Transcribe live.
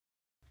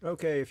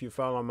Okay, if you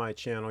follow my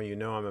channel, you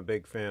know I'm a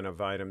big fan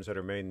of items that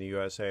are made in the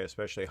USA,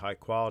 especially high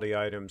quality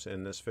items,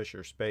 and this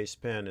Fisher Space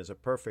Pen is a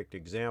perfect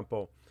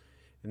example.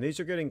 And these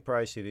are getting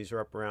pricey. These are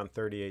up around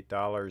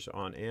 $38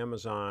 on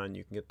Amazon.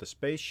 You can get the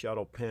Space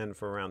Shuttle pen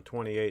for around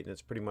 $28, and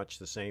it's pretty much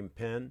the same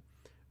pen.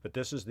 But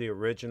this is the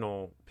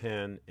original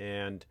pen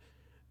and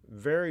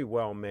very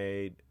well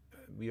made.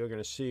 You're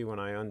going to see when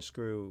I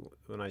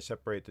when I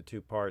separate the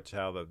two parts,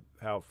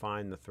 how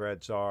fine the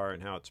threads are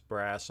and how it's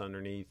brass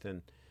underneath.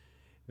 And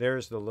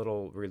there's the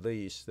little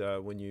release.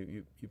 When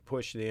you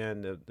push the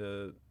end,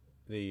 the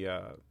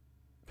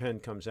pen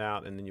comes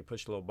out, and then you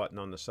push the little button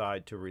on the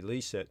side to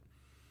release it.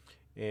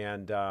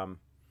 And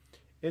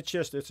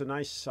it's a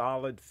nice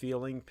solid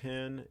feeling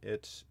pen.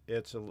 It's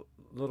a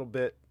little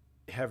bit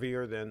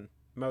heavier than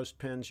most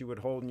pens you would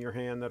hold in your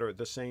hand that are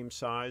the same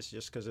size,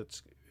 just because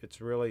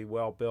it's really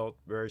well built,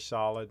 very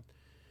solid.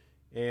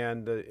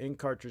 And the ink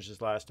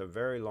cartridges last a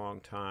very long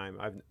time.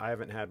 I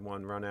haven't had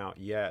one run out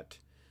yet.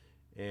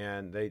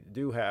 And they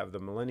do have the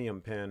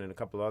Millennium pen and a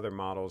couple other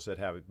models that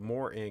have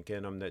more ink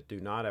in them that do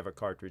not have a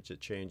cartridge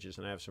that changes,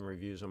 and I have some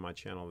reviews on my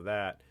channel of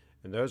that,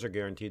 and those are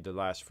guaranteed to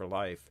last for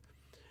life.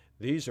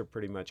 These are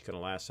pretty much going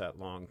to last that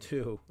long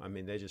too. I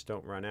mean, they just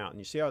don't run out. And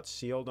you see how it's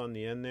sealed on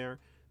the end there?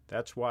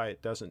 That's why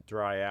it doesn't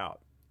dry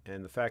out.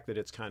 And the fact that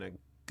it's kind of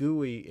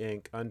gooey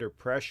ink under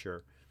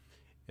pressure,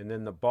 and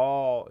then the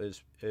ball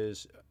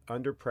is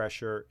under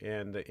pressure,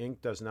 and the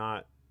ink does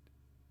not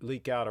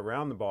leak out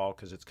around the ball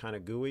because it's kind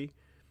of gooey.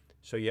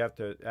 So you have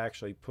to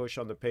actually push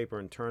on the paper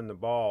and turn the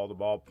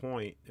ball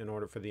point, in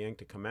order for the ink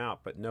to come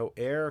out. But no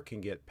air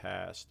can get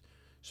past.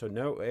 So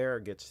no air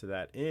gets to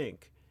that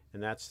ink.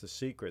 And that's the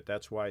secret.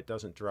 That's why it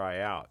doesn't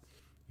dry out.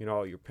 You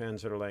know, your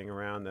pens that are laying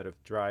around that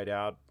have dried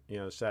out, you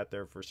know, sat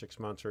there for 6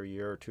 months or a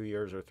year or 2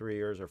 years or 3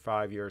 years or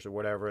 5 years or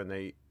whatever, and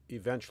they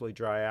eventually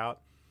dry out.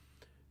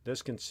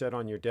 This can sit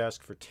on your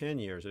desk for 10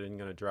 years. It isn't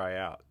going to dry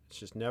out. It's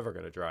just never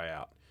going to dry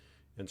out.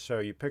 And so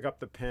you pick up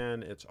the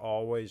pen, it's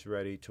always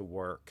ready to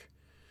work.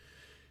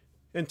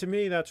 And to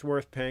me, that's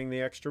worth paying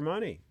the extra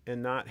money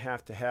and not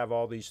have to have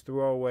all these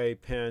throwaway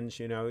pens.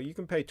 You know, you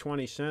can pay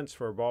 20 cents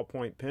for a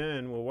ballpoint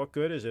pen. Well, what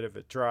good is it if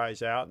it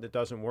dries out and it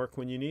doesn't work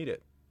when you need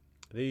it?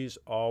 These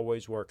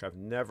always work. I've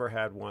never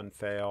had one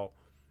fail,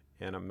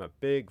 and I'm a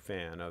big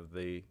fan of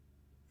the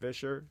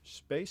Fisher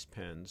Space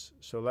Pens.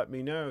 So let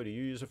me know, do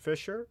you use a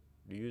Fisher?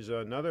 Do you use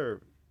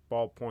another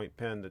ballpoint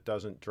pen that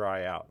doesn't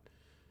dry out?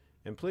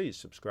 And please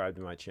subscribe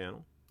to my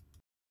channel.